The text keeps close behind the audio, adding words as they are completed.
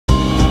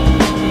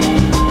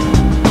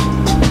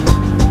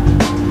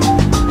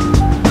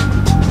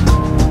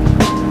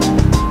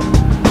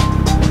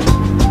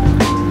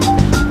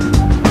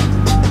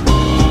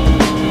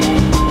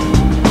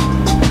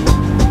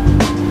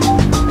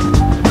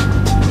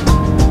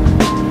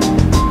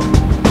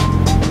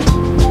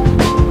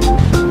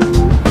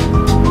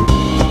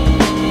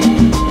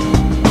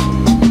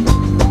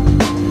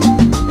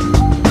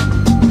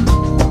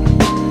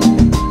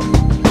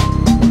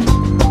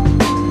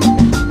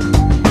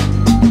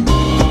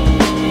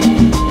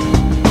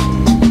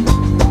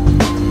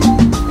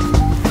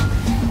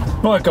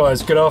Right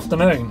guys, good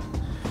afternoon.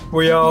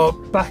 We are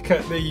back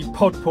at the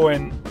Pod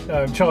Point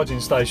charging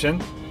station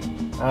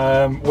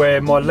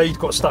where my lead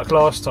got stuck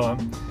last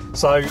time.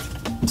 So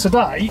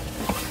today,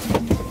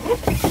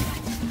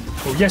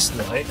 well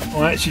yesterday,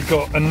 I actually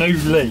got a new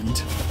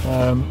lead.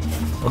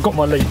 I got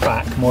my lead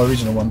back, my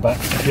original one back.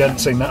 If you haven't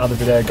seen that other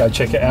video, go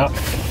check it out.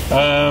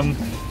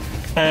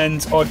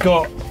 And I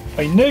got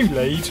a new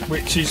lead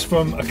which is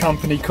from a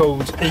company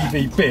called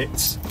EV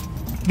Bits.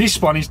 This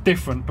one is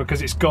different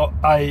because it's got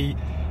a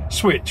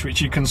switch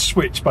which you can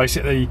switch,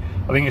 basically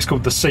I think it's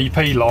called the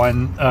CP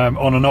line,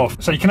 on and off,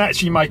 so you can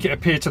actually make it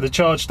appear to the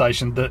charge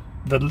station that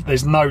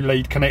there's no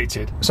lead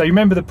connected. So you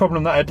remember the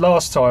problem that I had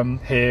last time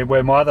here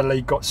where my other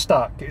lead got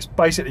stuck? It's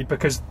basically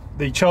because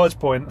the charge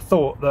point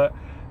thought that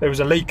there was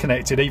a lead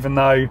connected even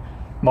though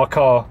my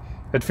car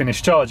had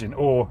finished charging,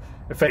 or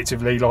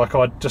effectively like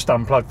I'd just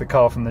unplugged the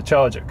car from the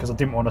charger because I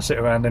didn't want to sit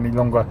around any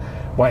longer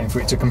waiting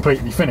for it to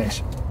completely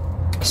finish.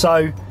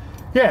 So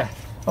yeah,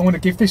 I'm going to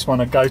give this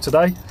one a go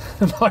today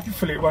and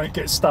hopefully it won't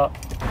get stuck.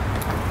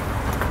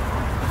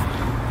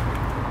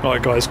 Right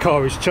guys,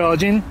 car is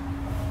charging.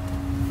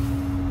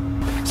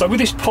 So with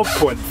this Pod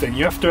Point thing,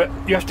 you have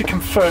to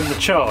confirm the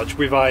charge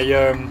with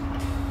a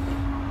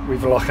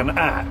with like an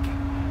app,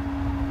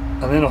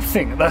 and then I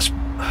think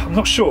I'm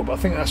not sure, but I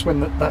think that's when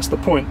that's the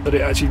point that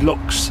it actually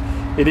locks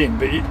it in.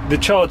 But the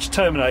charge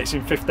terminates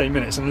in 15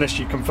 minutes unless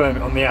you confirm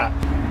it on the app.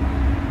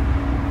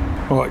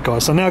 Alright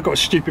guys, so now I've got a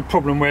stupid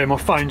problem where my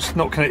phone's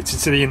not connected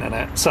to the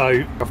internet.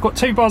 So I've got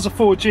 2 bars of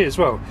 4G as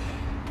well.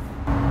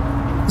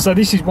 So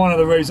this is one of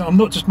the reasons, I'm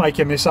not just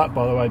making this up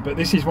by the way, but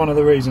this is one of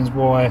the reasons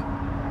why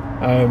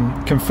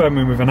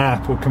confirming with an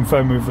app or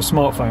confirming with a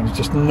smartphone is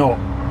just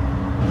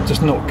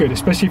not good,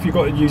 especially if you've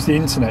got to use the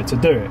internet to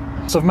do it.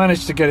 So I've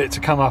managed to get it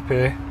to come up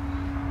here.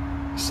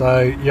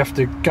 So you have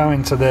to go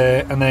into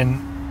there and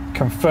then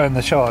confirm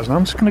the charge. And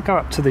I'm just going to go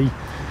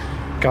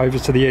over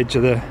to the edge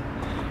of the,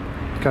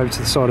 go to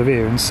the side of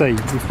here and see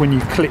if when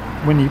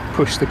you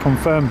push the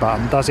confirm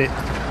button, does it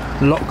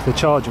lock the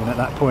charge on at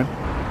that point.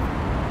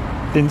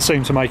 Didn't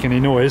seem to make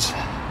any noise.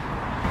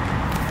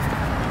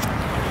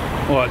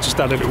 Alright, just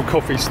had a little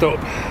coffee stop.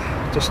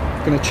 Just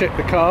going to check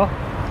the car.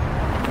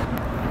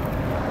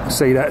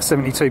 See that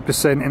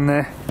 72% in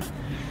there.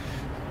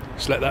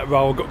 Just let that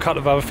roll. Got a couple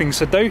of other things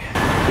to do.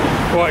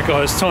 Right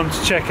guys, time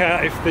to check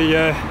out if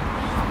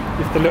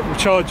the little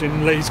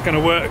charging lead's going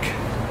to work.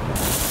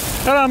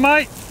 Hello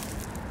mate.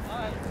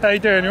 How you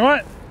doing, you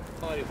alright?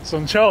 It's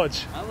on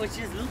charge. I was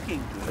just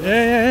looking.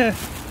 Yeah.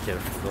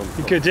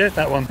 You good, yeah?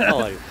 That one.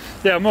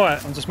 Yeah, I'm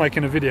alright. I'm just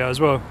making a video as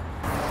well.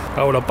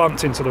 Oh, well, I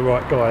bumped into the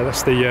right guy.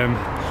 That's the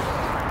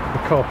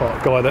car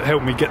park guy that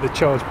helped me get the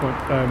charge point,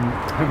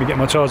 helped me get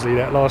my charge lead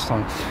out last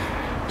time.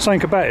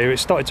 Something about it, it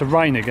started to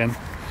rain again.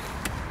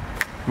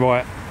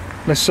 Right,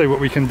 let's see what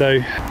we can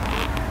do.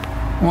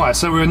 Right,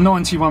 so we're at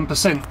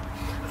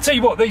 91%. Tell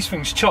you what, these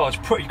things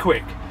charge pretty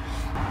quick.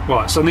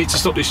 Right, so I need to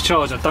stop this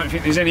charge. I don't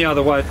think there's any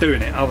other way of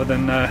doing it other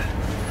than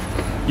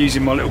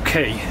using my little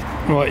key.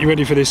 Right, you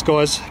ready for this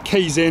guys?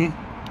 Keys in.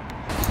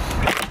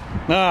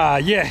 Ah,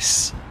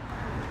 yes.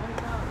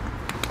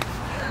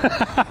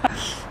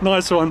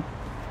 Nice one.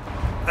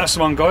 That's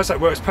the one guys, that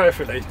works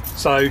perfectly.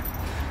 So,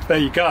 there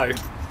you go.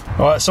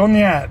 Right, so on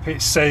the app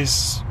it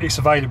says it's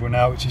available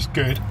now, which is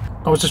good.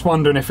 I was just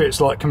wondering if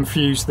it's like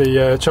confused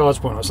the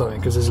charge point or something,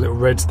 because there's a little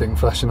red thing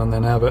flashing on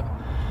there now, but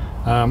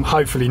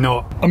hopefully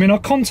not. I mean, I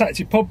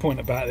contacted Pod Point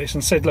about this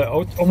and said, look,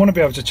 I want to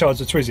be able to charge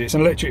the Twizy. It's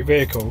an electric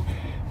vehicle.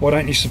 Why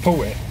don't you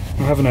support it?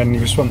 I haven't had any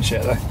response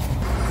yet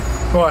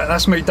though. Right,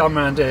 that's me done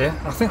round here.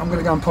 I think I'm going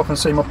to go and pop and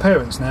see my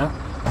parents now.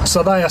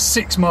 So they are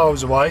 6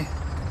 miles away,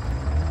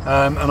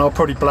 and I'll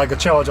probably blag a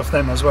charge off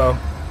them as well,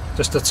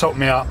 just to top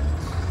me up,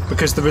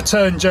 because the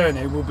return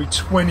journey will be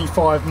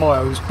 25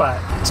 miles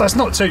back. So it's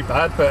not too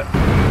bad, but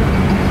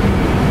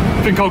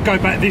I think I'll go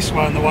back this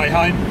way on the way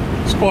home.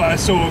 It's quite a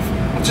sort of,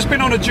 I've just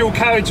been on a dual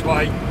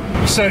carriageway.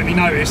 You certainly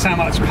notice how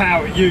much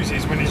power it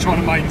uses when you're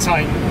trying to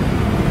maintain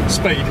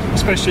speed,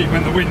 especially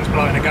when the wind's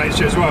blowing against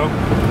you as well.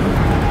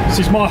 This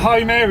is my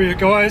home area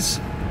guys.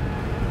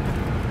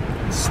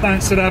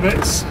 Stansted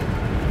Abbots.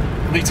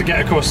 Need to get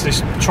across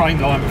this train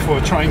line before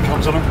a train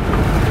comes on.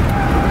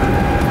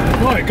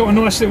 Right, got a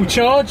nice little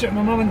charge at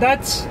my mum and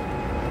dad's.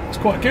 It's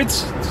quite good.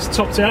 Just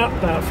topped out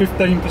about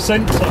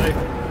 15%,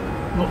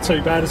 so not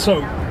too bad at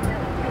all.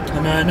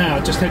 And now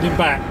just heading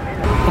back.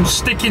 I'm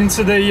sticking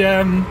to the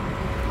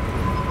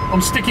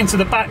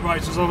back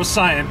roads as I was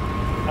saying,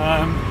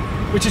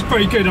 which is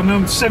pretty good. I'm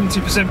on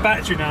 70%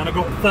 battery now, and I've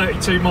got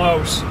 32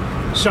 miles,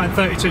 showing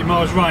 32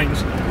 miles range.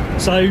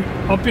 So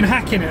I've been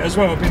hacking it as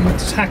well. I've been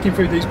just hacking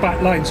through these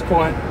back lanes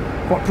quite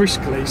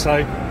briskly. So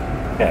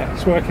yeah,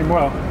 it's working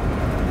well.